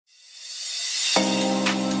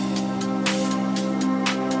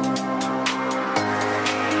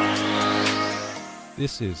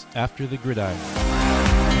This is After the Gridiron,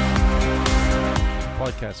 a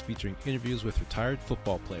podcast featuring interviews with retired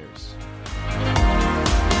football players.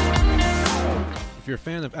 If you're a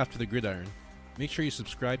fan of After the Gridiron, make sure you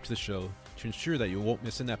subscribe to the show to ensure that you won't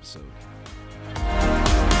miss an episode.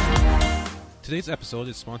 Today's episode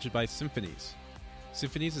is sponsored by Symphonies.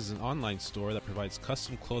 Symphonies is an online store that provides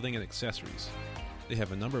custom clothing and accessories. They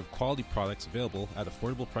have a number of quality products available at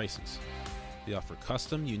affordable prices. They offer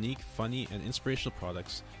custom, unique, funny, and inspirational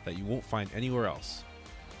products that you won't find anywhere else.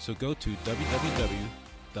 So go to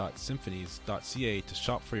www.symphonies.ca to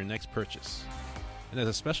shop for your next purchase. And as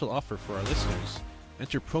a special offer for our listeners,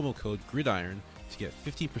 enter promo code GRIDIRON to get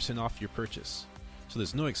 15% off your purchase. So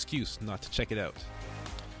there's no excuse not to check it out.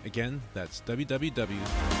 Again, that's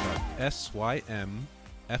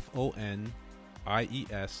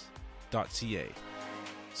www.symphonies.ca.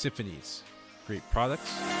 Symphonies. Great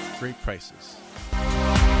products, great prices.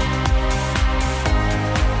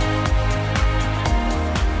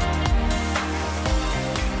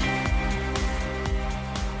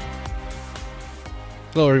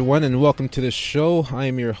 Hello everyone and welcome to the show. I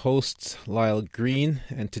am your host, Lyle Green,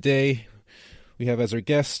 and today we have as our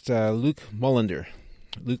guest Luke Mullinder.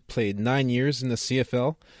 Luke played 9 years in the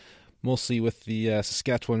CFL, mostly with the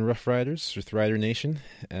Saskatchewan Roughriders, with Rider Nation.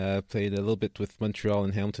 Played a little bit with Montreal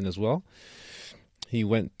and Hamilton as well. He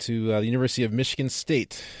went to the University of Michigan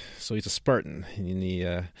State, so he's a Spartan. And he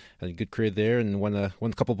had a good career there and won a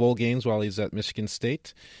couple bowl games while he's at Michigan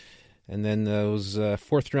State. And then was a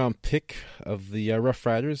fourth-round pick of the Rough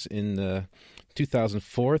Riders in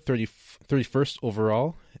 2004, 31st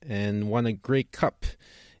overall, and won a Grey Cup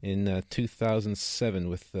in 2007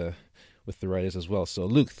 with the Riders as well. So,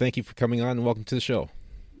 Luke, thank you for coming on and welcome to the show.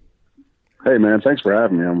 Hey, man, thanks for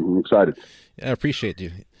having me. I'm excited. I appreciate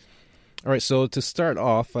you. All right, so to start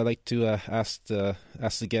off, I'd like to ask the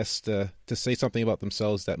guest to say something about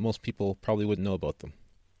themselves that most people probably wouldn't know about them.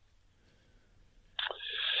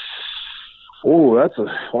 Oh, that's a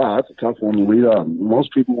tough one to read up.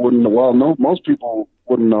 Most people wouldn't know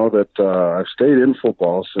that I've stayed in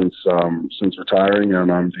football since retiring,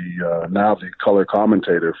 and I'm now the color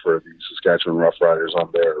commentator for the Saskatchewan Roughriders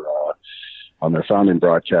on their founding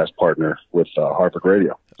broadcast partner with Harvard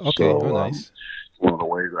Radio. Okay, so, nice.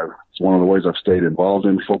 It's one of the ways I've stayed involved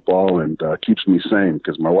in football and keeps me sane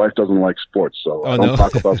because my wife doesn't like sports, so I don't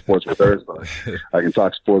talk about sports with her. So I can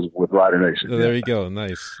talk sports with Rider Nation. Oh, there you go.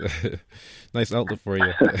 Nice, nice outlet for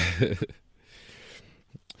you.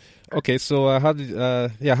 Okay, so how did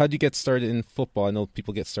you get started in football? I know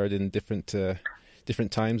people get started in different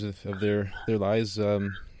times of their lives.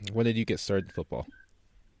 When did you get started in football?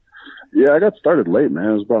 Yeah, I got started late, man.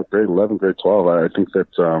 It was about grade 11, grade 12. I think that,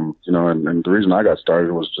 and the reason I got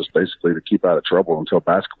started was just basically to keep out of trouble until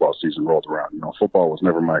basketball season rolled around. Football was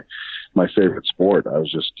never my favorite sport. I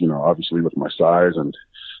was just, obviously with my size and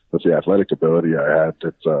with the athletic ability I had,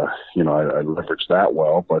 that, I leveraged that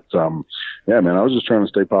well. But, yeah, man, I was just trying to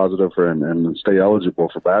stay positive and stay eligible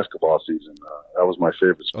for basketball season. That was my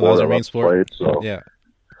favorite sport. Oh, that was your main sport? So, yeah.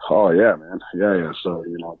 Oh, yeah, man. Yeah. So,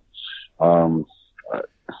 I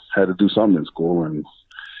had to do something in school, and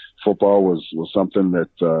football was something that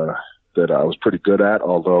I was pretty good at,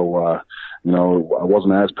 although, I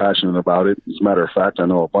wasn't as passionate about it. As a matter of fact, I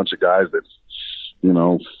know a bunch of guys that,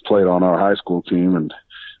 played on our high school team and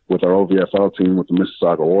with our OVFL team with the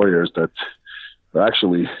Mississauga Warriors that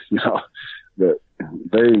actually, that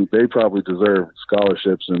they probably deserved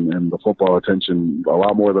scholarships and the football attention a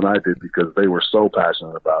lot more than I did because they were so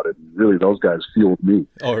passionate about it. And really, those guys fueled me.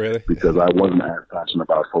 Oh, really? Because I wasn't as passionate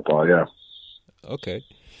about football. Yeah. Okay.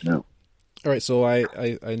 Yeah. All right. So I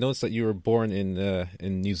noticed that you were born in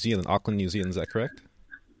New Zealand, Auckland, New Zealand. Is that correct?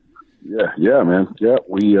 Yeah, man. Yeah,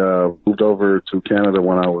 we moved over to Canada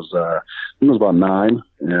when I was about 9,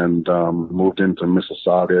 and moved into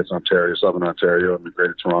Mississauga, it's Ontario, Southern Ontario, in the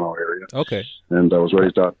Greater Toronto area. Okay. And I was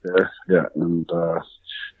raised out there. Yeah, and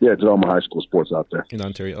did all my high school sports out there in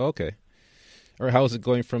Ontario. Okay. All right. How was it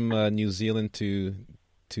going from New Zealand to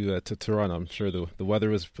Toronto? I'm sure the weather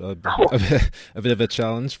was a bit of a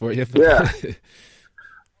challenge for you. Yeah.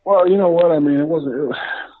 Well, you know what? I mean, it wasn't.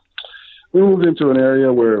 We moved into an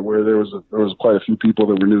area where there was quite a few people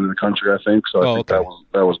that were new to the country, I think. So I think that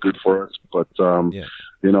was good for us. But it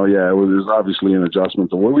was obviously an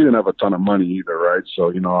adjustment. We didn't have a ton of money either, right?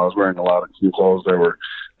 So I was wearing a lot of new clothes that were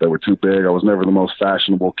too big. I was never the most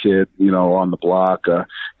fashionable kid, on the block.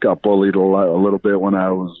 Got bullied a little bit when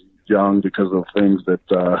I was young because of things that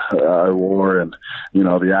I wore and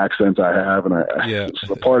the accent I have, and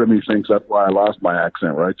so part of me thinks that's why I lost my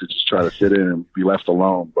accent, right, to just try to fit in and be left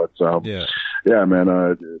alone. But yeah, man,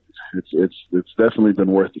 it's definitely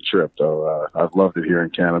been worth the trip, though. I've loved it here in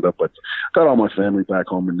Canada, but got all my family back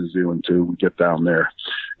home in New Zealand too. We get down there,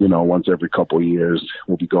 once every couple of years.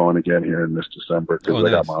 We'll be going again here in this December because I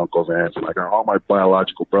got my uncles, aunts, and I got all my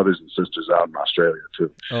biological brothers and sisters out in Australia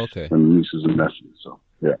too. Oh, okay. And nieces and nephews. So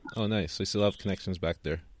yeah. Oh, nice. So you still have connections back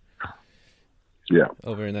there. Yeah.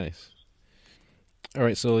 Oh, very nice. All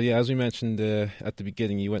right. So yeah, as we mentioned at the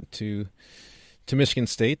beginning, you went to Michigan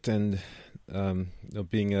State, and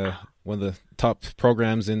being one of the top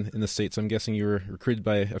programs in the States, I'm guessing you were recruited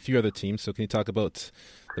by a few other teams. So can you talk about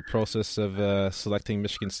the process of selecting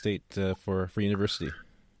Michigan State for university?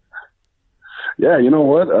 Yeah, you know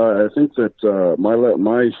what? I think that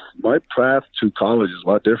my path to college is a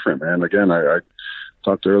lot different, man. Again, I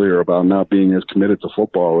talked earlier about not being as committed to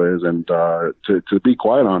football is, and to be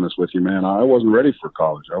quite honest with you, man, I wasn't ready for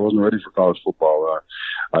college. I wasn't ready for college football.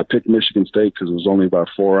 I picked Michigan State because it was only about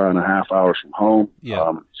 4.5 hours from home.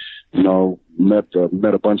 Yeah.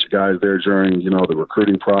 Met a bunch of guys there during the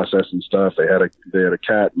recruiting process and stuff. They had a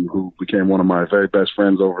cat who became one of my very best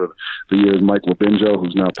friends over the years, Mike Labinjo,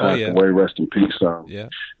 who's now passed away. Rest in peace. He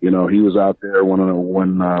was out there when I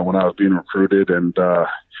was being recruited, and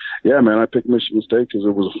yeah, man, I picked Michigan State because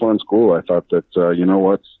it was a fun school. I thought that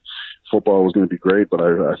football was going to be great, but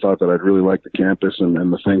I thought that I'd really like the campus and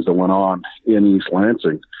the things that went on in East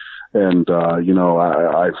Lansing, and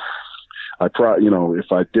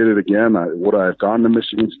if I did it again, would I have gone to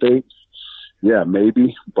Michigan State? Yeah,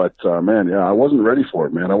 maybe. But, man, I wasn't ready for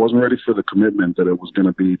it, man. I wasn't ready for the commitment that it was going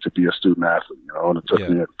to be a student athlete, and it took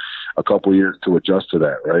me a couple of years to adjust to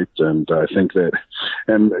that, right? And I think that,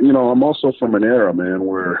 and, I'm also from an era, man,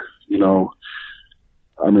 where,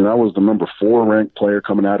 I was the number 4 ranked player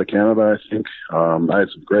coming out of Canada, I think. I had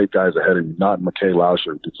some great guys ahead of me. Not McKay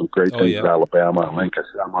Lauscher, did some great things at Alabama. And Lane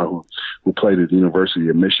Kasama, who played at the University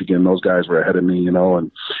of Michigan. Those guys were ahead of me,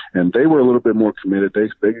 and they were a little bit more committed.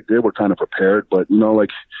 They were kind of prepared. But,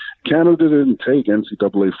 Canada didn't take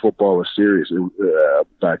NCAA football as serious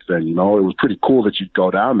back then. It was pretty cool that you'd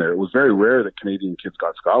go down there. It was very rare that Canadian kids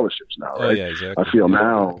got scholarships now, right? Oh, yeah, exactly. I feel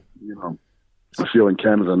now, I feel in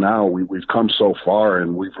Canada now we've come so far,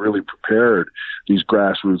 and we've really prepared these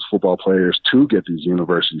grassroots football players to get these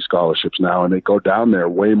university scholarships now, and they go down there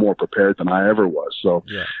way more prepared than I ever was. So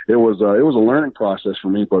it was a learning process for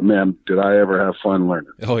me, but man, did I ever have fun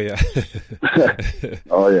learning. Oh yeah.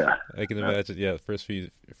 Oh yeah. I can imagine. Yeah. First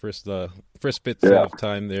bits of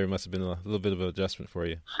time there must have been a little bit of an adjustment for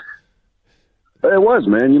you. It was,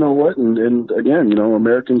 man. You know what? And again,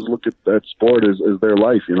 Americans look at that sport as their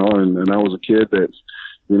life, and I was a kid that,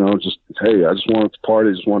 I just wanted to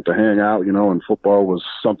party, just wanted to hang out, and football was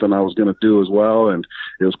something I was going to do as well. And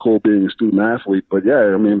it was cool being a student athlete, but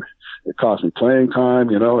yeah, it cost me playing time,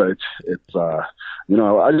 I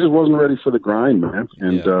just wasn't ready for the grind, man.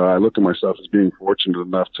 And I look at myself as being fortunate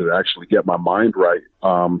enough to actually get my mind right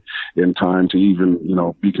in time to even,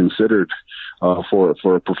 be considered for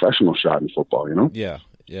a professional shot in football, Yeah.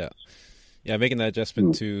 Making that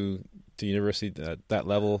adjustment to university at that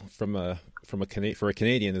level for a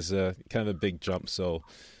Canadian is kind of a big jump. So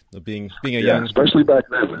being a young, especially back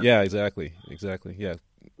then. Man. Yeah, exactly.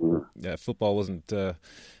 Yeah, football wasn't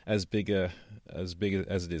as big as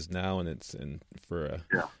it is now, and for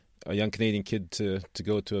a young Canadian kid to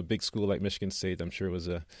go to a big school like Michigan State, I'm sure it was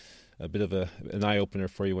a bit of an eye opener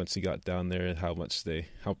for you once you got down there, and how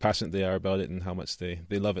passionate they are about it, and how much they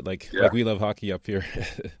love it, like we love hockey up here.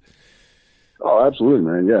 Oh, absolutely,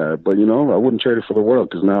 man. Yeah, but I wouldn't trade it for the world,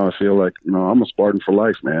 because now I feel like I'm a Spartan for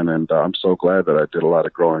life, man, and I'm so glad that I did a lot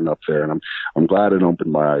of growing up there, and I'm glad it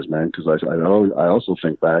opened my eyes, man, because I also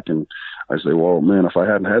think back and I say, well, man, if I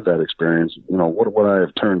hadn't had that experience, what would I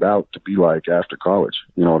have turned out to be like after college?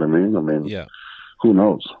 You know what I mean? Yeah. Who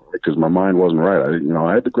knows? Because my mind wasn't right.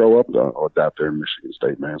 I had to grow up out there in Michigan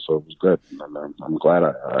State, man. So it was good. And I'm glad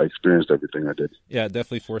I experienced everything I did. Yeah, it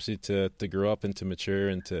definitely forced you to grow up and to mature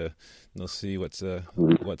and to see what's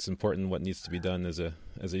important, what needs to be done as a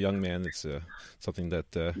young man. It's something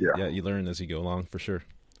that you learn as you go along, for sure.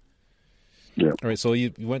 Yeah. All right. So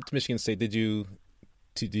you went to Michigan State. Did you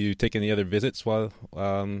take any other visits while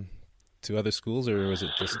to other schools, or was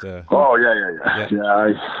it just? Oh yeah.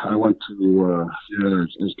 I went to I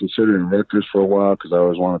was considering Rutgers for a while because I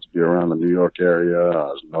always wanted to be around the New York area.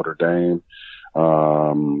 I was Notre Dame.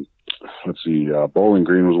 Let's see, Bowling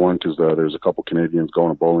Green was one because there's a couple Canadians going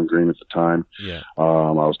to Bowling Green at the time. Yeah.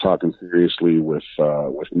 I was talking seriously with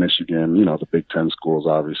Michigan. The Big Ten schools,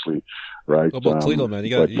 obviously, right? What about Toledo, man?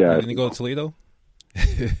 You didn't go to Toledo?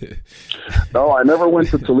 No, I never went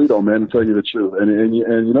to Toledo, man, to tell you the truth. And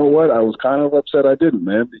you know what? I was kind of upset I didn't,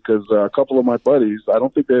 man, because a couple of my buddies, I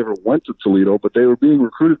don't think they ever went to Toledo, but they were being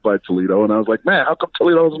recruited by Toledo, and I was like, man, how come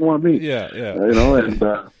Toledo doesn't want me? Yeah. You know, and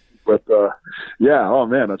but yeah, oh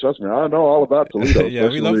man, trust me, I know all about Toledo. Yeah,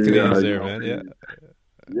 we love Canadians there, man. Yeah.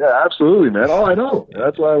 Yeah, absolutely, man. Oh, I know.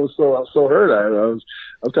 That's why I was so hurt. I was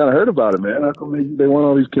kind of hurt about it, man. How come they want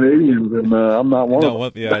all these Canadians and I'm not one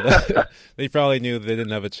of them? Yeah, they probably knew they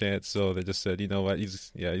didn't have a chance, so they just said, you know what,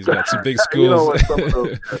 he's got some big schools. You know what, some of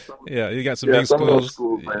those, yeah, he got some big schools. Of those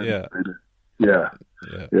schools, man. Yeah,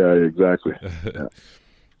 exactly. Yeah.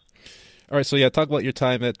 All right, so talk about your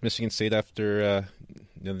time at Michigan State after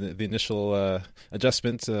the initial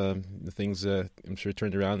adjustment. The things I'm sure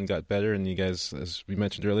turned around and got better, and you guys, as we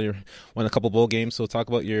mentioned earlier, won a couple bowl games. So talk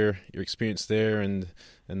about your experience there and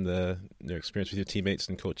your experience with your teammates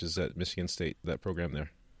and coaches at Michigan State, that program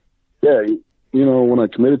there. Yeah, you know, when I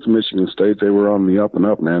committed to Michigan State, they were on the up and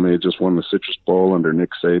up, man. They had just won the Citrus Bowl under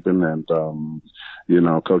Nick Saban, and you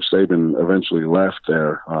know, Coach Saban eventually left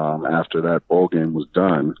there after that bowl game was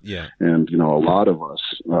done. Yeah, and you know, a lot of us,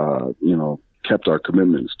 you know, kept our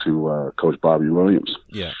commitments to Coach Bobby Williams.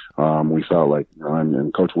 Yeah, we felt like, you know,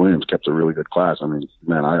 and Coach Williams kept a really good class. I mean,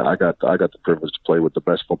 man, I got the privilege to play with the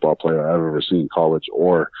best football player I've ever seen, college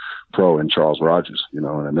or pro, in Charles Rogers. You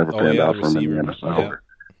know, and it never panned out for him in the NFL. Yeah.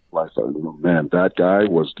 Man, that guy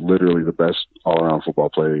was literally the best all-around football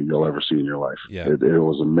player you'll ever see in your life. Yeah. It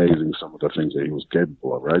was amazing, some of the things that he was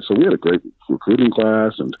capable of, right? So we had a great recruiting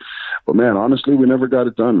class, but man, honestly, we never got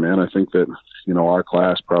it done, man. I think that, you know, our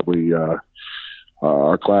class probably, you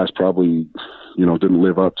know, didn't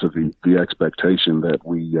live up to the expectation that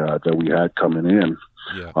we had coming in.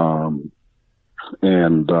 Yeah.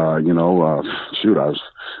 You know, shoot,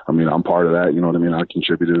 I'm part of that. You know what I mean? I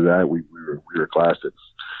contributed to that. We were a class that,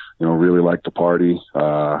 you know, really liked to party.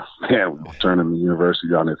 Man, we were turning the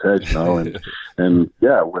university on its head, you know, and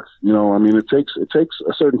yeah, with, you know, I mean, it takes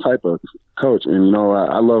a certain type of coach. And, you know,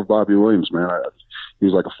 I love Bobby Williams, man. He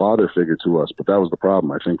was like a father figure to us, but that was the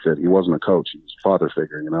problem. I think that he wasn't a coach; he was a father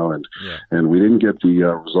figure, you know. And we didn't get the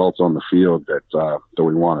results on the field that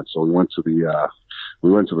we wanted. So we went to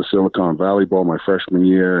the Silicon Valley Bowl my freshman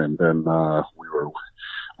year, and then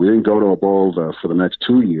we didn't go to a bowl for the next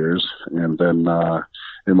 2 years. And then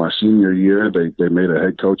in my senior year, they made a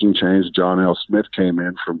head coaching change. John L. Smith came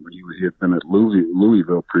in from he had been at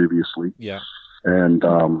Louisville previously. Yeah, and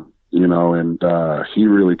you know, and he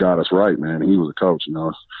really got us right, man. He was a coach, you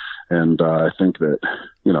know, and I think that,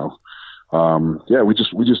 you know, yeah, we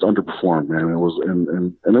just underperformed, man. It was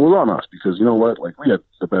and it was on us because, you know what, like, we had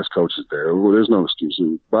the best coaches there. There's no excuse.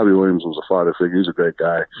 Bobby Williams was a father figure. He's a great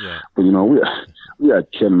guy. Yeah. But, you know, we had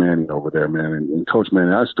Ken Manning over there, man, and Coach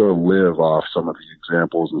Manning. I still live off some of the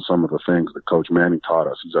examples and some of the things that Coach Manning taught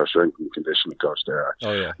us. He's our strength and conditioning coach there.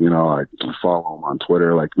 Oh yeah. You know, I follow him on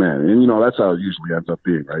Twitter, like, man, and you know, that's how it usually ends up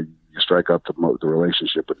being, right? You strike up the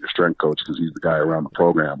relationship with your strength coach because he's the guy around the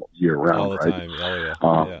program year round, all the right? time.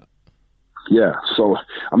 Oh yeah. Yeah, so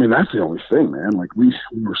I mean, that's the only thing, man. Like, we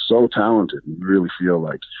were so talented, and we really feel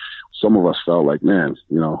like some of us felt like, man,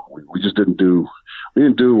 you know, we just didn't do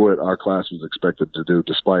what our class was expected to do,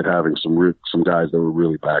 despite having some guys that were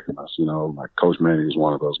really backing us. You know, like Coach Manning is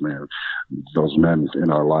one of those men in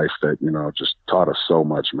our life that, you know, just taught us so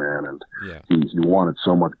much, man, and he wanted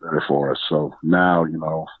so much better for us. So now, you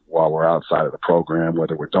know, while we're outside of the program,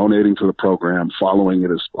 whether we're donating to the program, following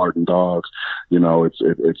it as Spartan Dogs, you know,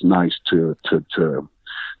 it's nice to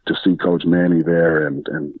see Coach Manny there and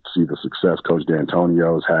see the success Coach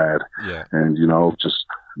D'Antonio's had. Yeah. And, you know, just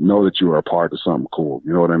know that you are a part of something cool.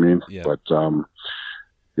 You know what I mean? Yeah. But,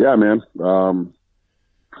 yeah, man,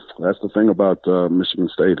 that's the thing about Michigan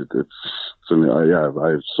State. I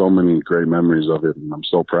have so many great memories of it, and I'm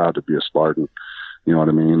so proud to be a Spartan. You know what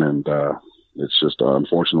I mean? And it's just,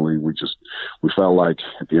 unfortunately, we felt like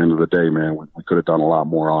at the end of the day, man, we could have done a lot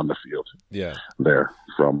more on the field. Yeah. There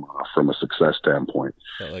from a success standpoint.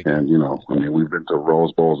 Like and, you know, I mean, we've been to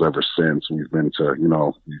Rose Bowls ever since. We've been to, you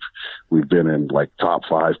know, we've been in like top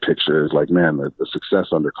 5 pictures. Like, man, the success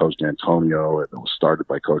under Coach D'Antonio, it was started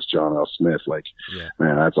by Coach John L. Smith. Like,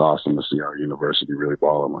 man, that's awesome to see our university really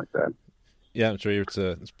balling like that. Yeah, I'm sure you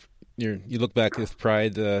look back with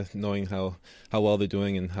pride, knowing how well they're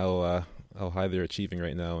doing and how high they're achieving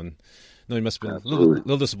right now. And no, you must have been a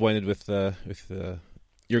little disappointed with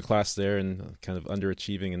your class there and kind of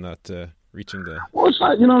underachieving and not reaching the. Well, it's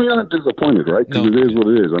not. You know, you're not disappointed, right? Because it is what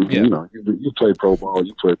it is. I mean, you know, you played pro ball.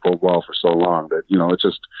 You played pro ball for so long that, you know, it's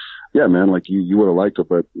just. Yeah, man, like you would have liked it,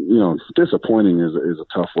 but, you know, disappointing is a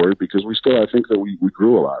tough word because I think that we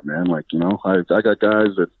grew a lot, man. Like, you know, I got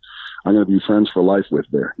guys that I'm going to be friends for life with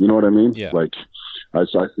there. You know what I mean? Yeah. Like I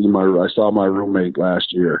saw my roommate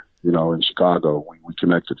last year, you know, in Chicago. We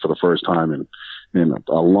connected for the first time in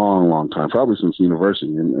a long, long time, probably since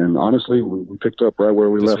university. And honestly, we picked up right where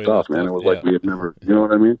we left off, man. It was like we had never, you know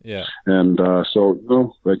what I mean? Yeah. And so, you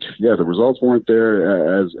know, like, yeah, the results weren't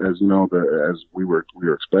there as you know, as we were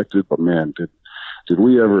expected, but man, did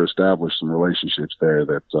we ever establish some relationships there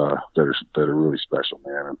that are really special,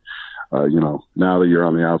 man. And, you know, now that you're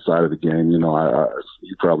on the outside of the game, you know,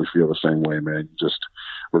 you probably feel the same way, man. You just,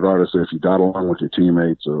 regardless of if you got along with your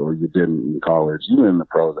teammates or you didn't in college, even in the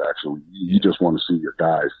pros, actually, you just want to see your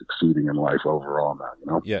guys succeeding in life overall now, you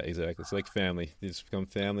know? Yeah, exactly. It's like family. You just become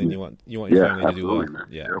family, and you want your family to do well. Man.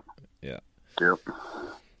 Yeah, yep.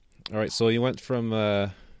 All right, so you went from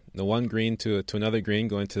the one green to another green,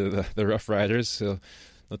 going to the Rough Riders. So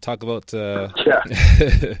we'll talk about. Well,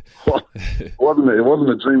 it wasn't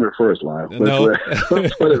a dream at first, Lyle. No, let's put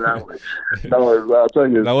it that way. No, I'll tell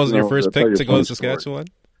you. That wasn't your first pick to go to Saskatchewan.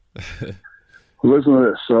 Listen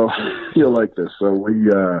to this. So you'll like this. So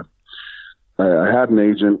I had an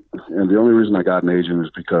agent, and the only reason I got an agent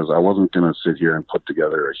is because I wasn't going to sit here and put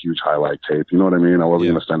together a huge highlight tape. You know what I mean? I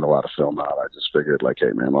wasn't going to send a lot of film out. I just figured, like,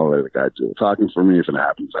 hey, man, I'll let the guy do it. Talking for me. If it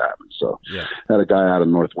happens, it happens. So I had a guy out of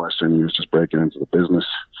Northwestern. He was just breaking into the business.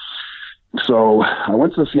 So I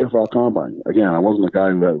went to the CFL Combine. Again, I wasn't a guy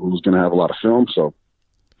who was going to have a lot of film. So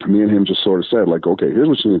me and him just sort of said, like, okay, here's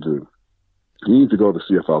what you need to do. You need to go to the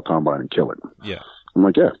CFL Combine and kill it. Yeah. I'm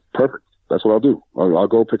like, yeah, perfect. That's what I'll do. I'll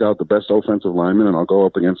go pick out the best offensive lineman, and I'll go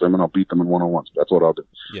up against them, and I'll beat them in one-on-ones. That's what I'll do.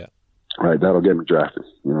 Yeah. All right, that'll get me drafted.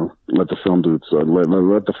 You know, let the film do it. So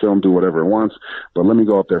let the film do whatever it wants, but let me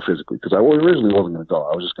go up there physically, because I originally wasn't going to go.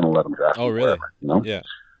 I was just going to let them draft me. Oh, really? Wherever, you know? Yeah.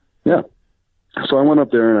 Yeah. So I went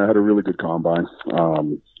up there, and I had a really good combine,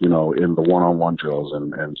 you know, in the one-on-one drills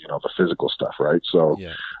and you know, the physical stuff, right? So,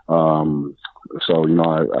 so you know,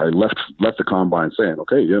 I left the combine saying,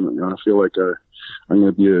 okay, you know, I feel like I'm going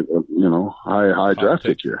to be a you know, high draft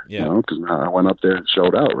pick here, you know, because I went up there and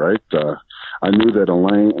showed out, right? I knew that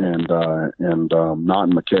Elaine and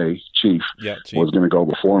Naughton McKay, Chief, was going to go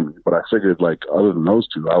before me, but I figured, like, other than those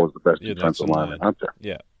two, I was the best defensive lineman out there.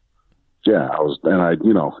 Yeah, I was, and I,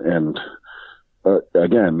 you know, and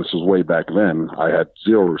again, this was way back then. I had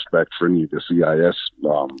zero respect for any of the CIS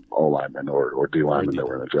O linemen or D linemen that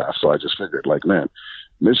were in the draft. So I just figured, like, man,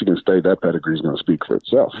 Michigan State, that pedigree is going to speak for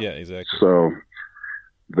itself. Yeah, exactly. So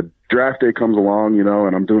the draft day comes along, you know,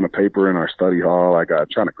 and I'm doing a paper in our study hall.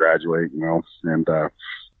 Trying to graduate, you know, and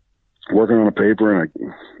working on a paper, and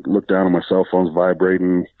I look down and my cell phone's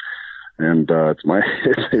vibrating, and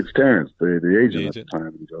it's Terrence, the agent at the time.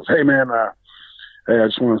 And he goes, "Hey, man, hey, I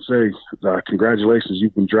just want to say congratulations.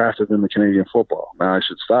 You've been drafted in the Canadian football." Now, I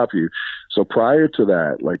should stop you. So prior to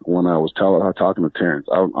that, like, when I was talking to Terrence,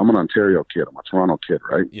 I'm an Ontario kid. I'm a Toronto kid,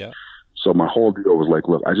 right? Yeah. So my whole deal was like,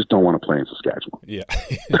 look, I just don't want to play in Saskatchewan. Yeah.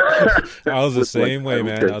 I was the same way,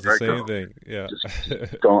 man. I was the same thing. Yeah.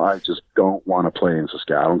 I just don't want to play in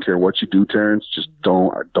Saskatchewan. I don't care what you do, Terrence. Just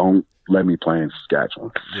don't let me play in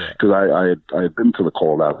Saskatchewan. Yeah. Because I had been to the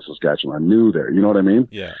cold out of Saskatchewan. I knew there. You know what I mean?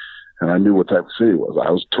 Yeah. And I knew what type of city it was.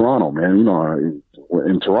 I was Toronto, man. You know,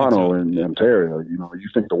 in Toronto and Ontario, you know, you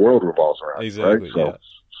think the world revolves around. Exactly. Right?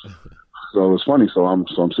 So it was funny. So I'm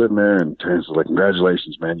sitting there, and Terrence was like,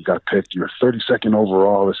 "Congratulations, man! You got picked. You're 32nd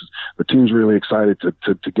overall. The team's really excited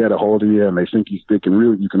to get a hold of you, and they think you can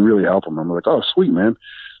really help them." I'm like, "Oh, sweet, man."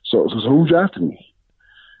 So who drafted me?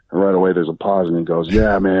 And right away, there's a pause, and he goes,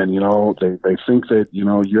 "Yeah, man. You know, they think that, you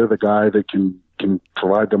know, you're the guy that can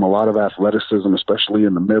provide them a lot of athleticism, especially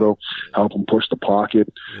in the middle, help them push the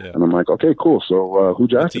pocket." Yeah. And I'm like, okay, cool. So who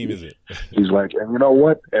drafted me? Is it? He's like, and you know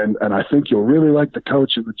what? And I think you'll really like the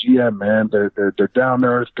coach and the GM, man. They're down to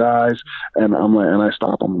earth guys. And I'm like, and I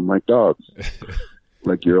stop him. I'm like, dog,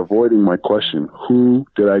 like, you're avoiding my question. Who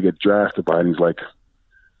did I get drafted by? And he's like,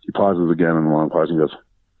 he pauses again in a long pause, and he goes,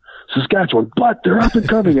 Saskatchewan, but they're up and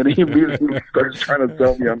coming. And he immediately starts trying to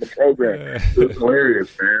sell me on the program. It's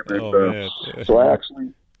hilarious, man. And, man. So I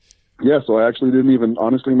actually didn't even,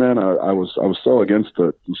 honestly, man, I was so against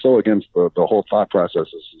the whole thought process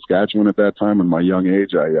of Saskatchewan at that time. In my young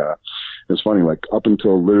age, it's funny, like, up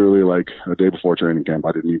until literally like a day before training camp,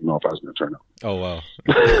 I didn't even know if I was going to turn out. Oh, wow.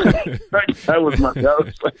 I was like,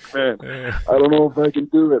 man, I don't know if I can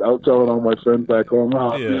do it. I was telling all my friends back home,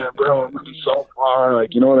 oh, man, bro, I'm going to be so far.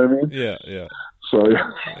 Like, you know what I mean? Yeah, yeah. So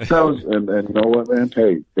that was, and you know what, man?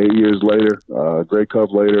 Hey, 8 years later, Grey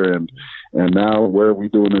Cup later, and now where are we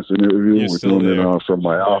doing this interview? We're doing it from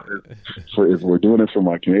my office. We're doing it from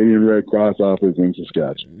my Canadian Red Cross office in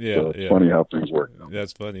Saskatchewan. Yeah, so it's funny how things work.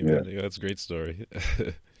 That's funny, man. Yeah, that's a great story.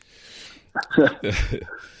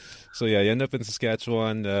 So yeah, you end up in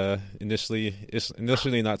Saskatchewan. Initially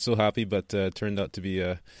not so happy, but turned out to be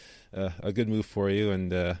a good move for you,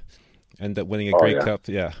 and end up winning a Grey Cup.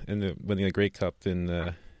 Yeah, and winning a Grey Cup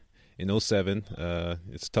in '07.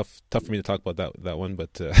 It's tough for me to talk about that one,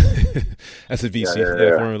 but as a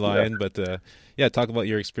BC former Lion, but talk about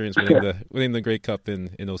your experience winning the Grey Cup in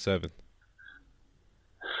 '07.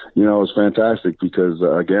 It was fantastic because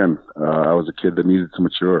again, I was a kid that needed to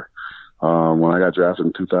mature. When I got drafted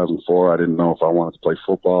in 2004, I didn't know if I wanted to play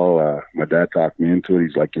football. My dad talked me into it.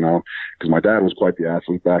 He's like, because my dad was quite the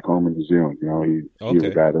athlete back home in New Zealand. He was a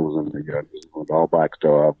guy that was in the All Blacks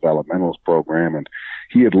developmental program, and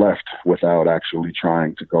he had left without actually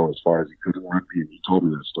trying to go as far as he could in rugby. And he told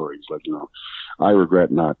me that story. He's like, I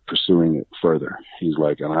regret not pursuing it further. He's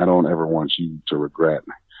like, and I don't ever want you to regret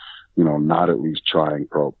not at least playing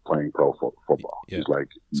pro football. Yeah. He's like,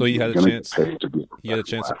 so you had a chance. You had a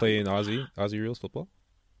chance to play in Aussie rules football.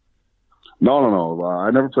 No. I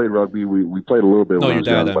never played rugby. We played a little bit when I was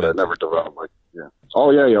young, but I never developed Oh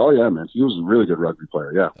yeah, man. He was a really good rugby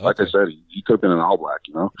player. Yeah, okay. Like I said, he could have been an All Black.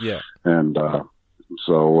 Yeah. And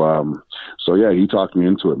so yeah, he talked me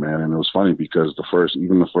into it, man. And it was funny because the first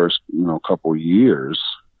couple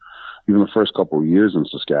of years in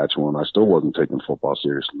Saskatchewan, I still wasn't taking football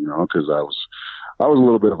seriously, because I was a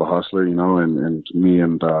little bit of a hustler, and me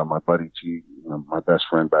and my buddy T, my best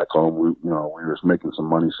friend back home, we were making some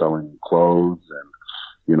money selling clothes and,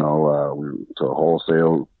 we were to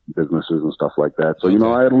wholesale businesses and stuff like that. So,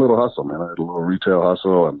 I had a little hustle, man. I had a little retail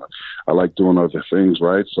hustle, and I like doing other things,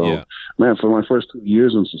 right? So, man, for my first 2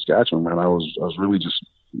 years in Saskatchewan, man, I was really just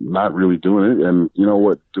not really doing it. And you know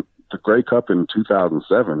what? The Grey Cup in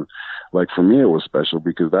 2007, for me, it was special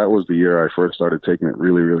because that was the year I first started taking it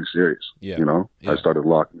really, really serious. Yeah. I started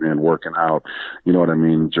locking in, working out, you know what I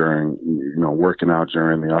mean, working out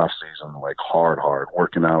during the off season, hard,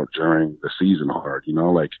 working out during the season hard,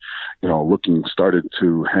 started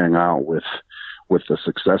to hang out with the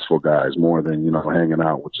successful guys more than, hanging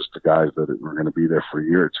out with just the guys that were going to be there for a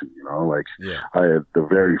year or two, I had the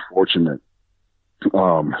very fortunate, I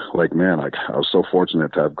was so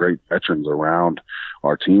fortunate to have great veterans around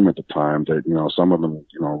our team at the time that, some of them,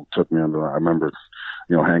 took me under. I remember,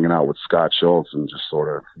 hanging out with Scott Schultz and just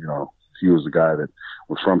sort of, he was the guy that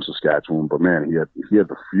was from Saskatchewan, but man, he had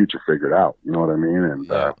the future figured out. You know what I mean?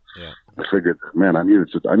 And I figured, man, I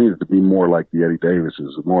needed to be more like the Eddie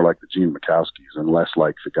Davises, more like the Gene Mikowskis, and less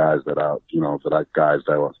like the guys that I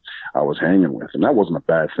was hanging with. And that wasn't a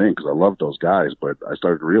bad thing because I loved those guys. But I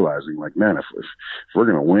started realizing, man, if we're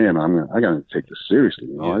gonna win, I gotta take this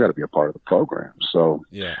seriously. I got to be a part of the program. So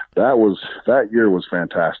that year was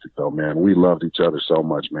fantastic, though, man. We loved each other so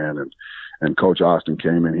much, man. And Coach Austin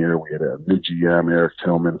came in here. We had a new GM, Eric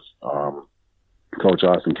Tillman. Coach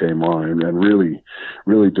Austin came on and really,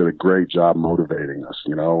 really did a great job motivating us.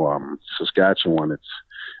 Saskatchewan,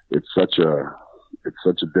 it's such a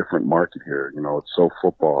different market here. It's so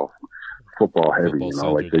football heavy.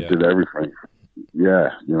 They did everything.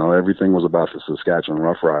 Yeah, everything was about the Saskatchewan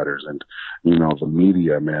Roughriders, and the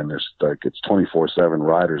media, man. There's it's 24/7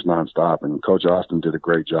 riders nonstop, and Coach Austin did a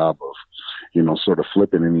great job of, sort of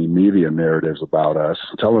flipping any media narratives about us,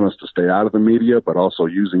 telling us to stay out of the media, but also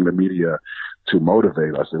using the media to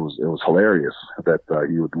motivate us. It was hilarious that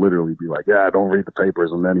he would literally be like, "Yeah, don't read the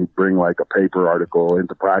papers," and then he'd bring a paper article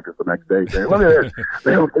into practice the next day saying, "Look at this,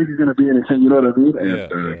 they don't think he's going to be anything." You know what I mean?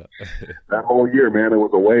 And that whole year, man, it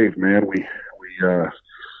was a wave, man. We were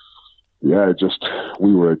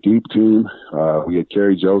a deep team. We had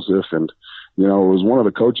Kerry Joseph, and it was one of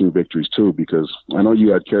the coaching victories too, because I know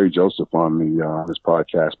you had Kerry Joseph on this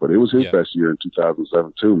podcast, but it was his best year in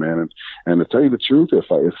 2007 too, man. And to tell you the truth, if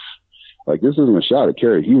this isn't a shot at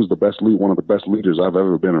Kerry, he was one of the best leaders I've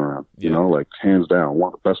ever been around. Hands down,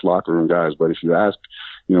 one of the best locker room guys. But if you ask,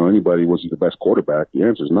 anybody, was he the best quarterback? The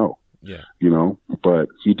answer is no. Yeah. But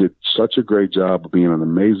he did such a great job of being an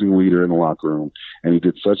amazing leader in the locker room, and he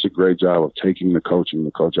did such a great job of taking the coaching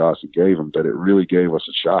that Coach Austin gave him that it really gave us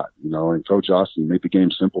a shot, and Coach Austin made the game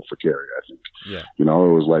simple for Kerry, I think. Yeah. It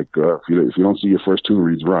was like, if you don't see your first two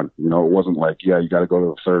reads, run. It wasn't like, you got to go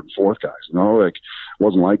to the third and fourth guys. It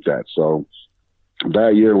wasn't like that. So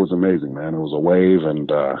that year was amazing, man. It was a wave, and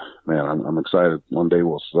man, I'm excited. One day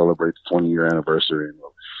we'll celebrate the 20-year anniversary, and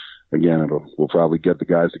we'll probably get the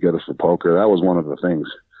guys together for poker. That was one of the things,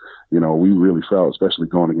 we really felt, especially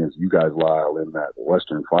going against you guys, Lyle, in that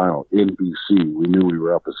Western final in BC. We knew we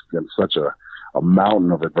were up against such a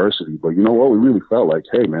mountain of adversity. But you know what? We really felt like,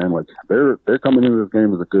 hey, man, they're coming into this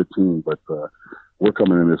game as a good team, but we're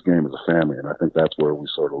coming into this game as a family. And I think that's where we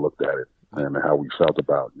sort of looked at it and how we felt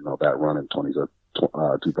about, that run in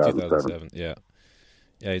 2007. Yeah.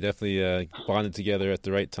 Yeah, he definitely bonded together at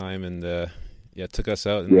the right time, and took us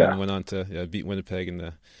out, and then went on to beat Winnipeg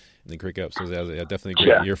in the Grey Cup. So that was definitely a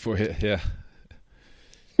great year for it. Yeah.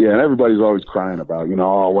 Yeah, and everybody's always crying about,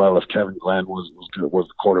 oh, well, if Kevin Glenn was the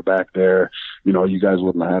quarterback there, you guys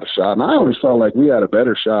wouldn't have had a shot. And I always felt like we had a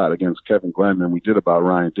better shot against Kevin Glenn than we did against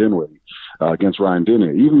Ryan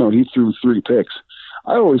Dinwiddie. Even though he threw 3 picks,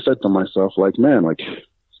 I always said to myself, like, man, like,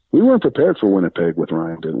 we weren't prepared for Winnipeg with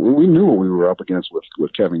Ryan Dinwiddie. We knew what we were up against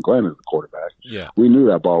with Kevin Glenn as the quarterback. Yeah. We knew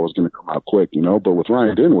that ball was going to come out quick, but with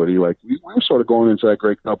Ryan Dinwiddie, like, we were sort of going into that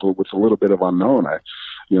Grey Cup with a little bit of unknown. And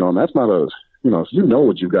that's not a... if you know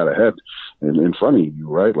what you've got ahead in front of you,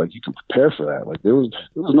 right? Like, you can prepare for that. Like, there was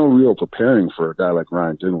no real preparing for a guy like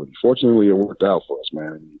Ryan Dinwiddie. Fortunately, it worked out for us,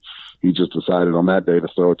 man. He just decided on that day to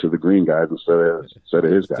throw it to the green guys instead of his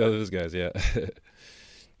guys. Instead of his guys, yeah.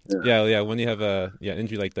 Yeah. When you have an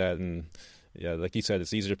injury like that, and like you said,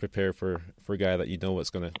 it's easier to prepare for a guy that you know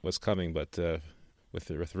what's coming. But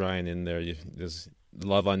with Ryan in there, there's a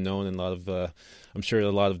lot of unknown and I'm sure a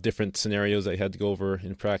lot of different scenarios that you had to go over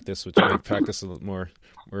in practice, which made practice a little more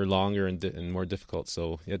longer and more difficult.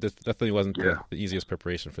 So definitely wasn't the easiest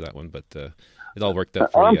preparation for that one, but it all worked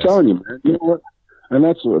out for you guys. I'm telling you, man. You know what? And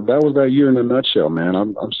that was that year in a nutshell, man.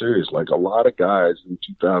 I'm serious. Like, a lot of guys in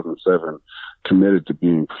 2007 committed to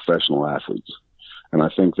being professional athletes, and I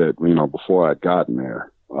think that before I'd gotten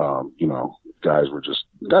there, guys were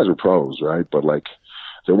pros, right? But like,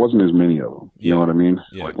 there wasn't as many of them. You know what I mean?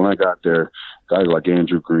 Yeah. Like, when I got there, guys like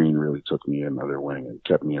Andrew Green really took me in their wing and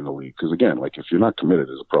kept me in the league. Because again, like, if you're not committed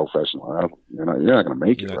as a professional athlete, you're not going to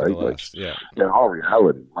make it, right? Like, in all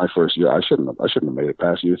reality, my first year, I shouldn't have made it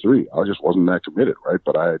past year 3. I just wasn't that committed, right?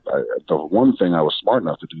 But the one thing I was smart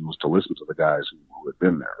enough to do was to listen to the guys who had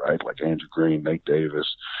been there, right? Like Andrew Green, Nate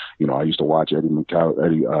Davis. I used to watch Eddie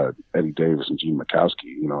Davis and Gene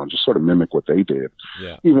Mikowski, and just sort of mimic what they did.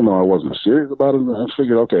 Yeah. Even though I wasn't serious about it, I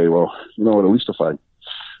figured, okay, well, you know what? At least if I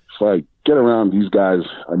get around these guys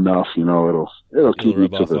enough, it'll keep me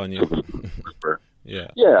to the Yeah.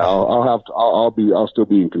 I'll still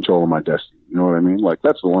be in control of my destiny. You know what I mean? Like,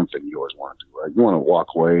 that's the one thing you always want to do, right? You want to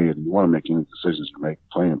walk away and you want to make any decisions you make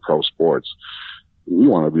playing pro sports. You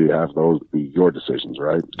want to have those be your decisions,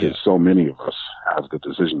 right? Because so many of us have the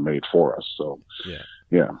decision made for us. So,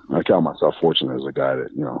 I count myself fortunate as a guy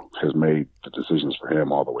that, has made the decisions for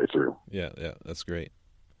him all the way through. Yeah, that's great.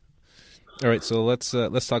 All right, so let's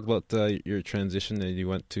talk about your transition. You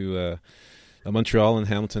went to Montreal and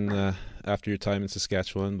Hamilton after your time in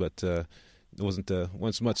Saskatchewan, but there wasn't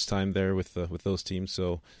much time there with those teams.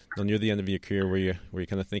 So near the end of your career, were you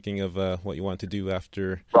kind of thinking of what you wanted to do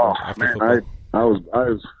after football? I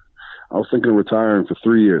was thinking of retiring for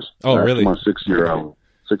 3 years. Oh, really? My 6th year out.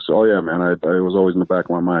 Oh yeah, man. I was always in the back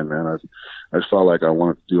of my mind, man. I just felt like I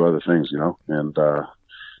wanted to do other things, and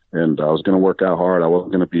I was going to work out hard. I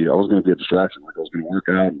wasn't going to be a distraction. Like, I was going to work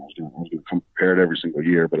out and I was going to come prepared every single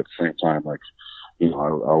year. But at the same time, like, I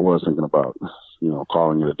was thinking about,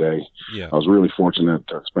 calling it a day. Yeah. I was really fortunate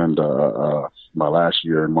to spend my last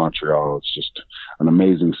year in Montreal. It's just an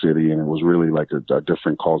amazing city, and it was really like a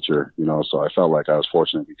different culture, So I felt like I was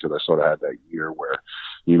fortunate because I sort of had that year where,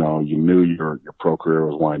 you knew your pro career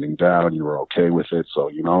was winding down. You were okay with it. So,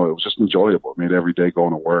 it was just enjoyable. It made every day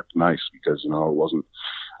going to work nice because,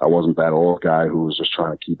 I wasn't that old guy who was just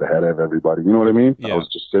trying to keep ahead of everybody. You know what I mean? Yeah. I was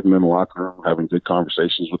just sitting in the locker room having good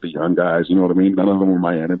conversations with the young guys. You know what I mean? None of them were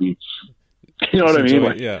my enemy. You know what I mean?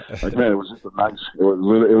 Like, man, it was just it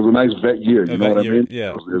was a nice vet year. You know what I mean?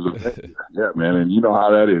 Yeah. It was a vet year. Yeah, man. And you know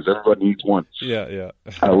how that is. Everybody needs one. Yeah.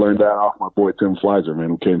 I learned that off my boy Tim Fleiser, man,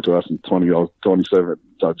 who came to us in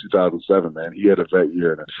 2007, man. He had a vet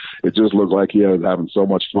year, and it just looked like he was having so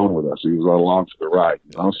much fun with us. He was along for the ride,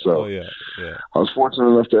 So I was fortunate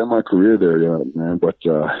enough to end my career there, man. But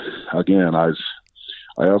again, I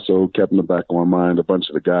also kept in the back of my mind a bunch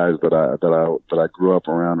of the guys that I grew up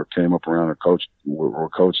around or came up around or were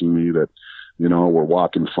coaching me that, were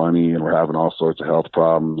walking funny and were having all sorts of health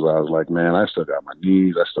problems. I was like, man, I still got my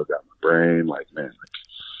knees, I still got my brain. Like, man,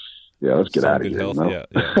 let's get out of here. Health,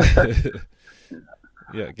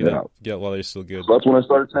 Get out while you're still good. So that's when I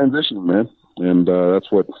started transitioning, man, and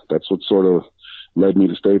that's what sort of led me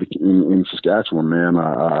to stay in Saskatchewan, man.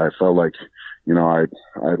 I felt like, I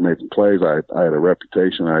had made some plays. I had a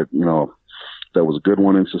reputation. That was a good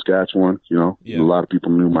one in Saskatchewan. A lot of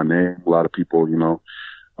people knew my name. A lot of people,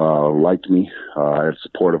 liked me. I had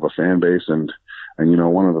support of a fan base, and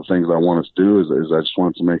one of the things I wanted to do is I just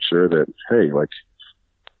wanted to make sure that, hey, like,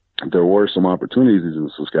 there were some opportunities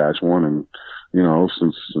in Saskatchewan, and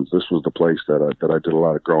since this was the place that I did a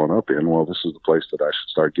lot of growing up in, well, this is the place that I should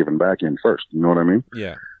start giving back in first. You know what I mean?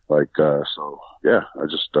 Yeah. So yeah, I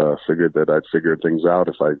just figured that I'd figure things out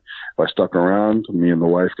if I stuck around. Me and the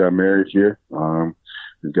wife got married here.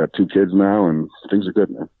 We've got 2 kids now, and things are good,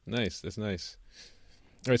 man. Nice, that's nice.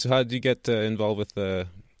 All right, so how did you get involved with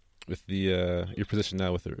your position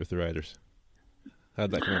now with the Riders? How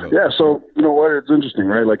did that come about? Yeah, so you know what? It's interesting,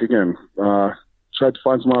 right? Like again, tried to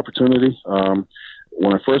find some opportunity.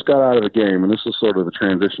 When I first got out of the game, and this is sort of the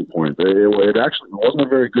transition point, it actually wasn't a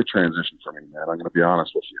very good transition for me, man. I'm going to be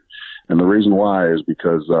honest with you. And the reason why is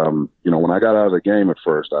because, when I got out of the game at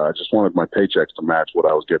first, I just wanted my paychecks to match what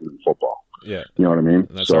I was getting in football. Yeah. You know what I mean?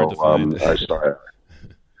 And that's hard to find. I started.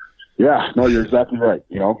 Yeah, no, you're exactly right.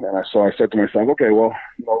 And so I said to myself, okay, well,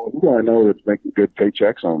 who do I know that's making good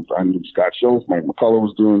paychecks? I knew Scott Schultz, Mike McCullough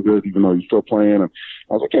was doing good, even though he's still playing. And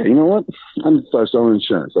I was like, hey, you know what? I need to start selling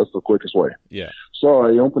insurance. That's the quickest way. Yeah. So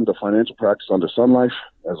I opened a financial practice under Sun Life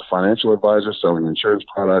as a financial advisor, selling insurance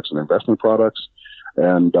products and investment products.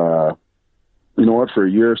 And you know what? For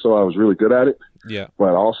a year or so, I was really good at it. Yeah.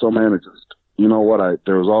 But also, man, it just,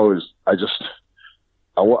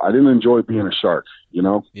 I didn't enjoy being a shark.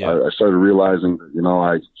 Yeah. I started realizing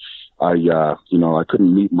that, I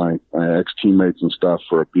couldn't meet my ex-teammates and stuff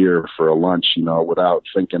for a beer, for a lunch, without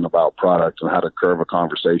thinking about product and how to curve a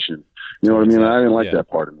conversation. You know what I mean? I didn't like that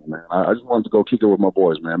part of it, man. I just wanted to go kick it with my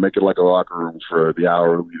boys, man. Make it like a locker room for the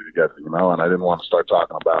hour we were together, and I didn't want to start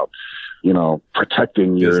talking about,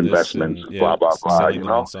 protecting your investments and blah, blah,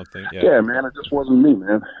 blah, Something. Yeah, man, it just wasn't me,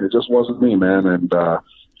 man. It just wasn't me, man.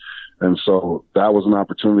 And so that was an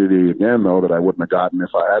opportunity again, though, that I wouldn't have gotten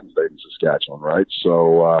if I hadn't stayed in Saskatchewan, right?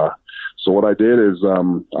 So what I did is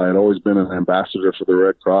I had always been an ambassador for the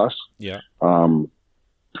Red Cross. Yeah.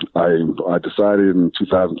 I decided in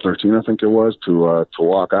 2013, I think it was, to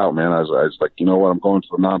walk out, man. I was like, you know what? I'm going to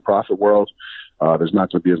the nonprofit world. There's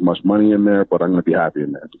not going to be as much money in there, but I'm going to be happy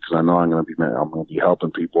in there because I know I'm going to be helping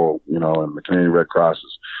people, and the Canadian Red Cross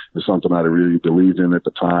is something I really believed in at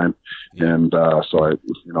the time. Yeah. And so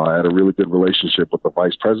I had a really good relationship with the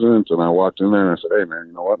vice president, and I walked in there and I said, hey, man,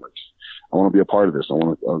 you know what? I want to be a part of this. I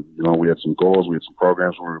want to, we had some goals, we had some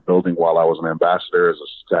programs we were building while I was an ambassador as a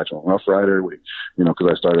Saskatchewan Rough Rider. Because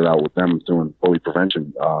I started out with them doing bully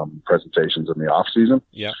prevention presentations in the off season.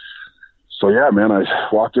 Yeah. So yeah, man, I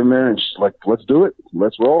walked in there and she's like, let's do it.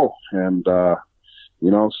 Let's roll. And,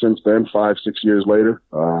 since then, 5-6 years later,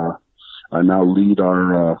 I now lead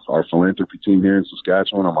our philanthropy team here in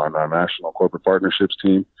Saskatchewan. I'm on our national corporate partnerships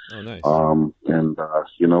team. Oh, nice.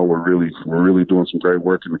 We're really doing some great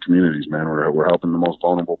work in the communities, man. We're helping the most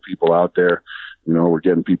vulnerable people out there. We're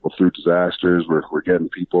getting people through disasters. We're getting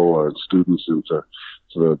people, students into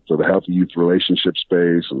the healthy youth relationship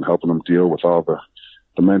space and helping them deal with all the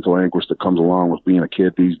mental anguish that comes along with being a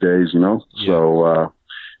kid these days, Yeah. So,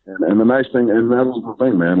 and the nice thing, and that was the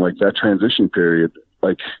thing, man, like that transition period,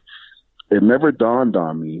 like it never dawned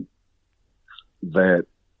on me that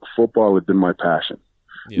football had been my passion.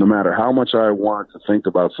 Yeah. No matter how much I wanted to think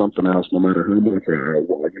about something else, no matter who I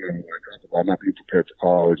talk about not being prepared for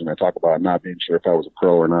college and I talk about not being sure if I was a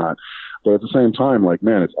pro or not. But at the same time, like,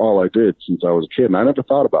 man, it's all I did since I was a kid. And I never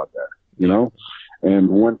thought about that, And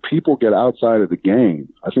when people get outside of the game,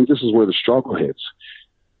 I think this is where the struggle hits.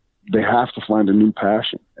 They have to find a new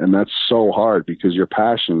passion. And that's so hard because your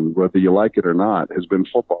passion, whether you like it or not, has been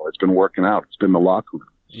football. It's been working out. It's been the locker room.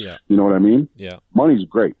 Yeah. You know what I mean? Yeah. Money's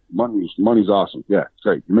great. Money's awesome. Yeah,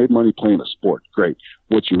 great. You made money playing a sport. Great.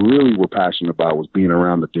 What you really were passionate about was being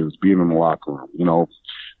around the dudes, being in the locker room,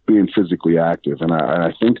 being physically active. And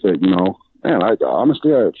I think that, man,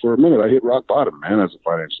 honestly, for a minute, I hit rock bottom, man, as a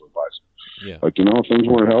financial advisor. Yeah. Like, things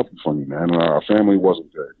weren't healthy for me, man. Our family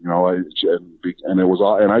wasn't good, and it was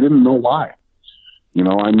all, and I didn't know why.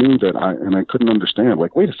 I knew that I couldn't understand.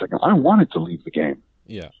 Like, wait a second, I wanted to leave the game.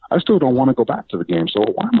 Yeah. I still don't want to go back to the game. So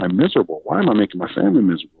why am I miserable? Why am I making my family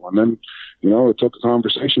miserable? And then, it took a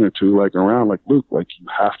conversation or two, around, Luke, you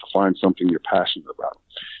have to find something you're passionate about.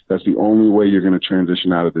 That's the only way you're going to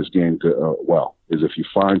transition out of this game is if you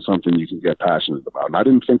find something you can get passionate about. And I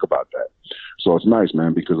didn't think about that. So it's nice,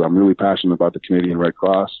 man, because I'm really passionate about the Canadian Red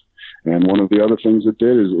Cross. And one of the other things it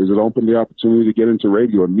did is it opened the opportunity to get into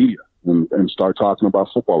radio and media and start talking about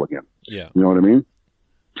football again. Yeah. You know what I mean?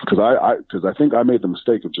 Because I think I made the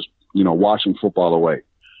mistake of just, washing football away,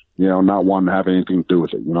 not wanting to have anything to do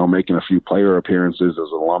with it, making a few player appearances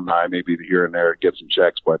as an alumni, maybe here and there, get some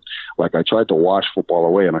checks. But I tried to wash football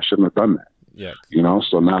away and I shouldn't have done that. Yeah.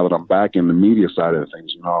 So now that I'm back in the media side of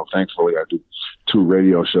things, thankfully I do 2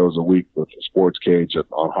 radio shows a week with the Sports Cage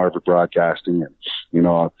on Harvard Broadcasting. And,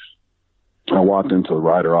 I walked into the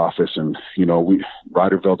Rider office and,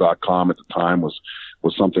 Riderville.com at the time was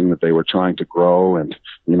something that they were trying to grow. And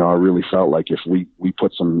I really felt like if we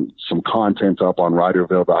put some content up on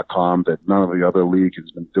Riderville.com that none of the other league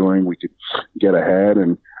has been doing, we could get ahead.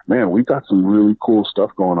 And man, we've got some really cool stuff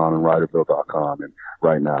going on in Riderville.com and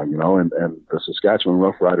right now, and the Saskatchewan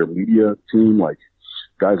Rough Rider media team, like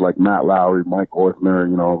guys like Matt Lowry, Mike Orthner,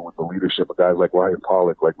 with the leadership of guys like Ryan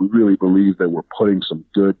Pollock, like we really believe that we're putting some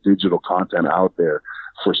good digital content out there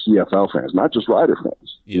for CFL fans, not just Rider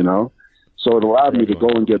fans, So it allowed me to go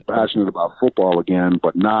and get passionate about football again,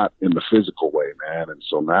 but not in the physical way, man. And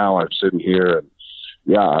so now I'm sitting here and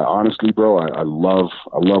honestly, bro, I love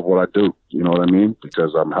what I do. You know what I mean?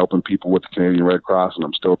 Because I'm helping people with the Canadian Red Cross and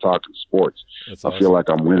I'm still talking sports. That's awesome. I feel like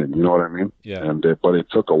I'm winning. You know what I mean? Yeah. But it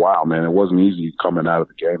took a while, man. It wasn't easy coming out of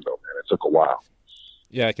the game though, man. It took a while.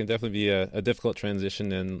 Yeah, it can definitely be a difficult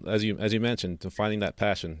transition. And as you mentioned, to finding that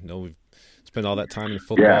passion, we've spent all that time in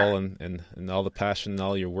football and all the passion and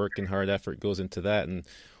all your work and hard effort goes into that. And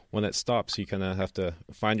when that stops, you kind of have to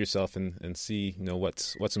find yourself and see,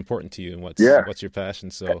 what's important to you and what's your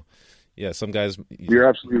passion. So, yeah, some guys. You're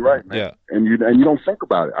absolutely right, man. Yeah. And you don't think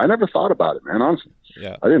about it. I never thought about it, man. Honestly,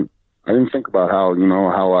 yeah, I didn't think about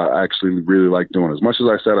how I actually really like doing it. As much as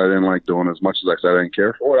I said I didn't like doing it, as much as I said I didn't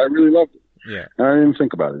care for it, I really loved it. Yeah. And I didn't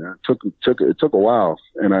think about it. It took a while,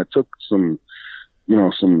 and I took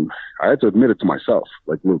I had to admit it to myself.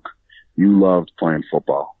 Like, Luke, you loved playing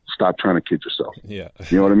football. Stop trying to kid yourself. Yeah.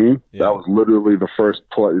 You know what I mean? Yeah. That was literally the first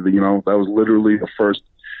play, that was literally the first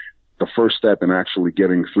step in actually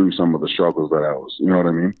getting through some of the struggles that I was,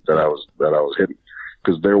 that I was hitting.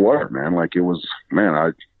 Because there were, man, like it was, man,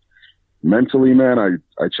 I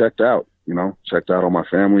checked out, checked out on my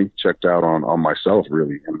family, checked out on myself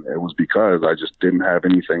really. And it was because I just didn't have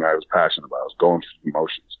anything I was passionate about. I was going through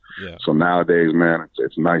emotions. Yeah. So nowadays, man,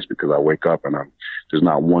 it's nice because I wake up and there's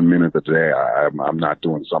not 1 minute of the day I'm not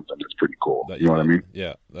doing something that's pretty cool. You know what I mean?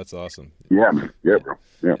 Yeah, that's awesome. Yeah, man. Yeah, bro.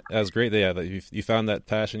 Yeah. That's great. Yeah, that you found that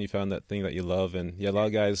passion, you found that thing that you love, and a lot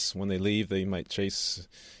of guys when they leave, they might chase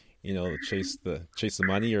the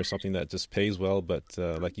money or something that just pays well, but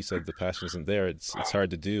like you said, the passion isn't there. It's hard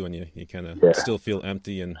to do, and you kind of still feel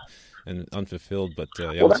empty and unfulfilled. But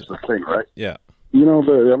that's the thing, right? Yeah.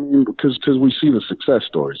 Because we see the success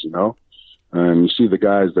stories, and you see the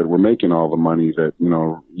guys that were making all the money that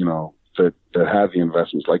that have the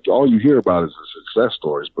investments. Like all you hear about is the success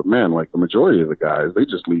stories, but man, like the majority of the guys, they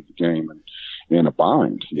just leave the game in a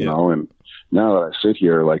bind, you know. And now that I sit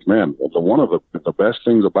here, like, man, one of the best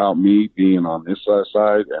things about me being on this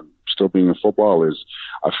side and still being in football is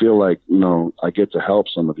I feel like, I get to help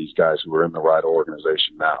some of these guys who are in the right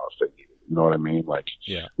organization now if they need it. You know what I mean? Like,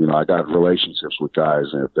 I got relationships with guys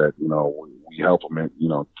that, we help them,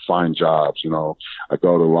 find jobs. I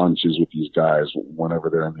go to lunches with these guys whenever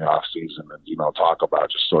they're in the off season and, talk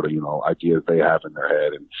about just sort of, ideas they have in their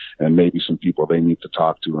head and maybe some people they need to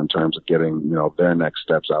talk to in terms of getting, their next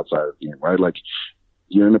steps outside of the game, right? Like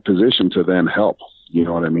you're in a position to then help. You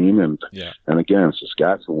know what I mean? And again,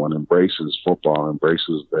 Saskatchewan embraces football,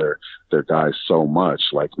 embraces their guys so much.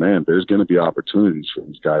 Like, man, there's going to be opportunities for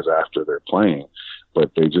these guys after they're playing,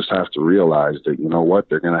 but they just have to realize that, you know what,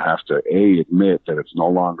 they're going to have to admit that it's no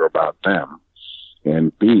longer about them,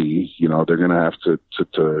 and B, they're going to have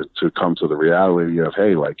to come to the reality of,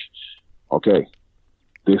 hey, like, okay,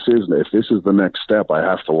 if this is the next step, I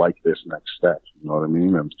have to like this next step. You know what I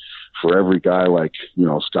mean? And for every guy like,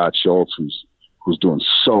 Scott Schultz, who's doing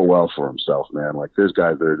so well for himself, man. Like there's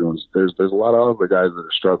guys that are doing, there's a lot of other guys that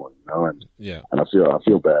are struggling, and I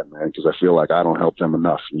feel bad, man, because I feel like I don't help them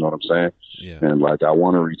enough. You know what I'm saying? Yeah. And like, I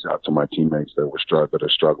want to reach out to my teammates that are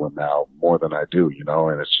struggling now more than I do,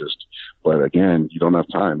 and it's just, but again, you don't have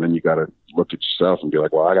time. Then you got to look at yourself and be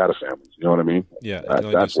like, well, I got a family. You know what I mean? Yeah.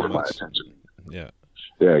 That's where my attention. Yeah.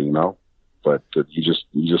 Yeah. But you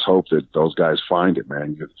just hope that those guys find it,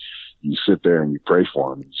 man. You sit there and you pray for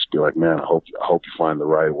them and just be like, man, I hope you find the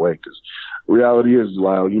right way. Because reality is,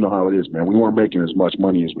 Lyle, you know how it is, man. We weren't making as much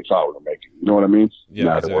money as we thought we were making. You know what I mean? Yeah,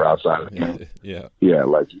 now exactly. That we're outside of the game. Yeah. Yeah,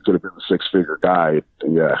 like you could have been a six-figure guy.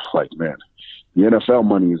 Yeah, like, man, the NFL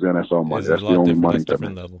money is NFL money. That's the only money.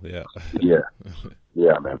 Different level, yeah.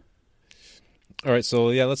 Yeah, man. All right, so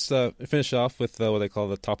let's finish off with what I call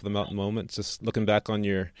the top of the mountain moment. Just looking back on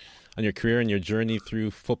your career and your journey through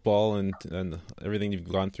football and everything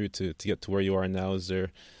you've gone through to get to where you are now. Is there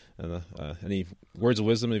any words of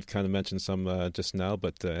wisdom? You've kind of mentioned some just now,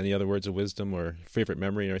 but any other words of wisdom or favorite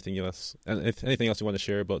memory or anything else? And anything else you want to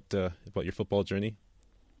share about your football journey?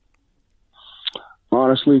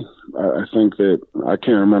 Honestly, I think that I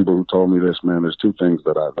can't remember who told me this, man. There's two things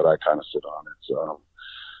that I kind of sit on.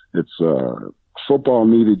 It's football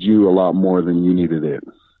needed you a lot more than you needed it.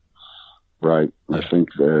 right? Yeah. I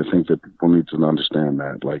think that people need to understand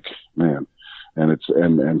that, like, man, and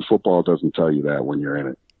football doesn't tell you that when you're in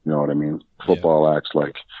it. You know what I mean? Football acts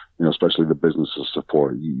like, especially the business of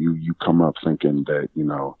support. You come up thinking that,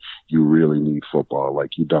 you really need football.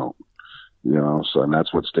 Like, you don't, so, and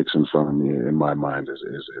that's what sticks in front of me in my mind is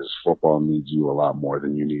football needs you a lot more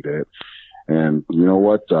than you need it. And you know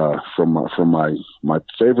what? From my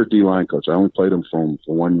favorite D-line coach, I only played him for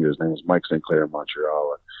 1 year. His name was Mike St. Clair in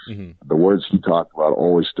Montreal. Mm-hmm. The words he talked about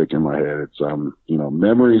always stick in my head. It's,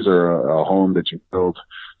 memories are a home that you build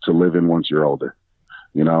to live in once you're older,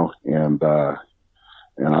 and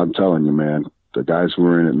I'm telling you, man, the guys who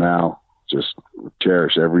are in it now just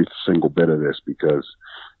cherish every single bit of this because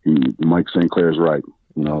Mike St. Clair's right.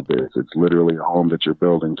 It's literally a home that you're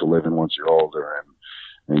building to live in once you're older.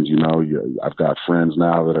 And I've got friends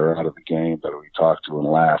now that are out of the game that we talk to and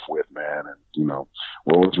laugh with, man. And,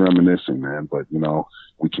 we're always reminiscing, man. But,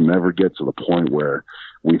 we can never get to the point where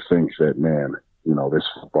we think that, man, this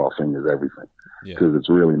football thing is everything. Because it's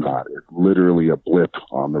really not. It's literally a blip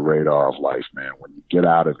on the radar of life, man. When you get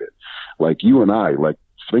out of it, like you and I, like,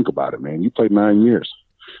 think about it, man. You played 9 years.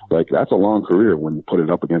 Like, that's a long career when you put it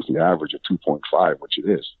up against the average of 2.5, which it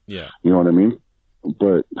is. Yeah. You know what I mean?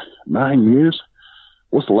 But 9 years,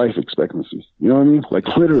 what's the life expectancy? You know what I mean? Like,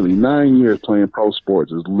 literally 9 years playing pro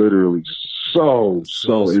sports is literally so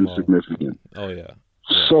insignificant. Oh, yeah.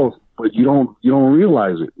 So, but you don't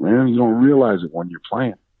realize it, man. You don't realize it when you're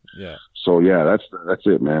playing. Yeah. So yeah, that's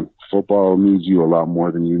it, man. Football needs you a lot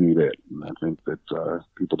more than you need it. And I think that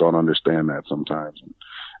people don't understand that sometimes,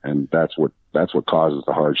 and that's what causes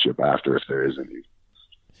the hardship after, if there is any.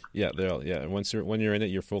 Yeah, and when you're in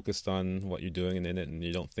it, you're focused on what you're doing and in it, and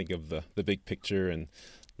you don't think of the big picture. And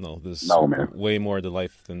there's way more to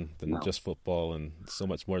life than just football, and so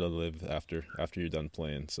much more to live after you're done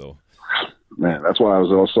playing. So. Man, that's why I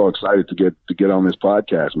was so excited to get on this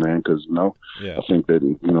podcast, man, because, I think that,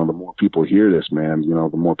 the more people hear this, man,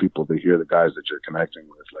 the more people they hear the guys that you're connecting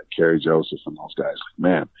with, like Kerry Joseph and those guys, like,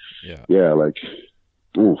 man, like,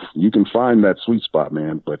 oof, you can find that sweet spot,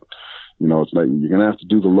 man, but, it's like you're going to have to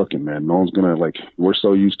do the looking, man. No one's going to, like, we're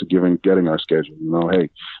so used to getting our schedule,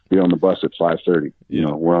 hey, be on the bus at 5:30.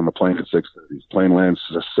 We're on the plane at 6:30. Plane lands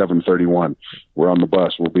at 7:31. We're on the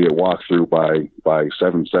bus. We'll be at walkthrough by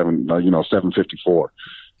 7:54.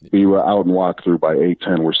 Be out and walk through by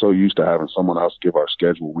 8:10. We're so used to having someone else give our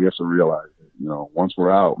schedule. We have to realize that, once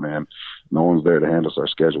we're out, man, no one's there to hand us our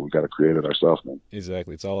schedule. We got to create it ourselves, man.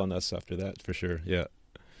 Exactly. It's all on us after that, for sure. Yeah.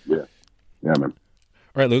 Yeah, man.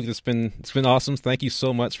 All right, Luke, it's been awesome. Thank you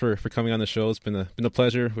so much for coming on the show. It's been a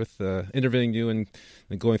pleasure with interviewing you and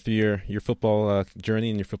going through your football journey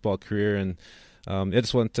and your football career. And I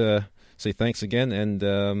just want to say thanks again. And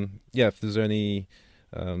if there's any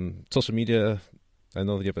social media, I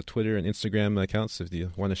know that you have a Twitter and Instagram accounts. If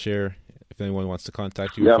you want to share, if anyone wants to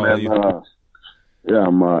contact you, follow you.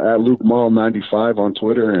 I'm at Luke Mull 95 on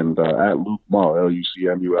Twitter and at Luke Mull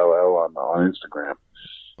LUCMULL on Instagram.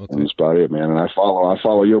 Okay. And that's about it, man. And I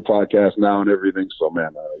follow your podcast now and everything. So,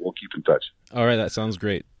 man, we'll keep in touch. All right, that sounds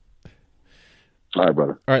great. All right,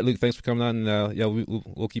 brother. All right, Luke, thanks for coming on.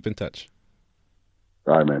 We'll keep in touch.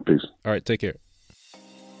 All right, man. Peace. All right, take care.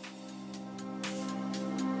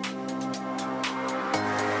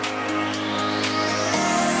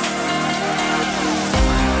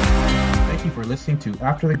 Thank you for listening to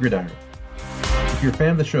After the Gridiron. If you're a fan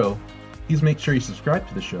of the show, please make sure you subscribe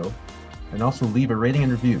to the show and also leave a rating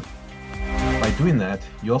and review. By doing that,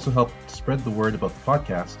 you also help spread the word about the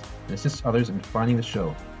podcast and assist others in finding the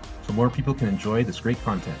show, so more people can enjoy this great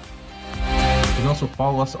content. You can also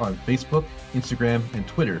follow us on Facebook, Instagram, and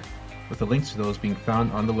Twitter, with the links to those being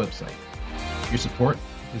found on the website. Your support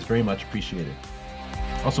is very much appreciated.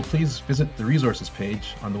 Also, please visit the resources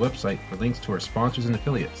page on the website for links to our sponsors and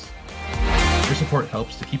affiliates. Your support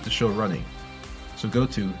helps to keep the show running, so go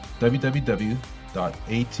to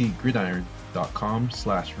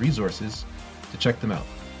www.atgridiron.com/resources to check them out.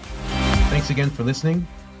 Thanks again for listening,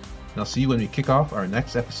 and I'll see you when we kick off our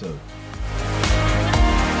next episode.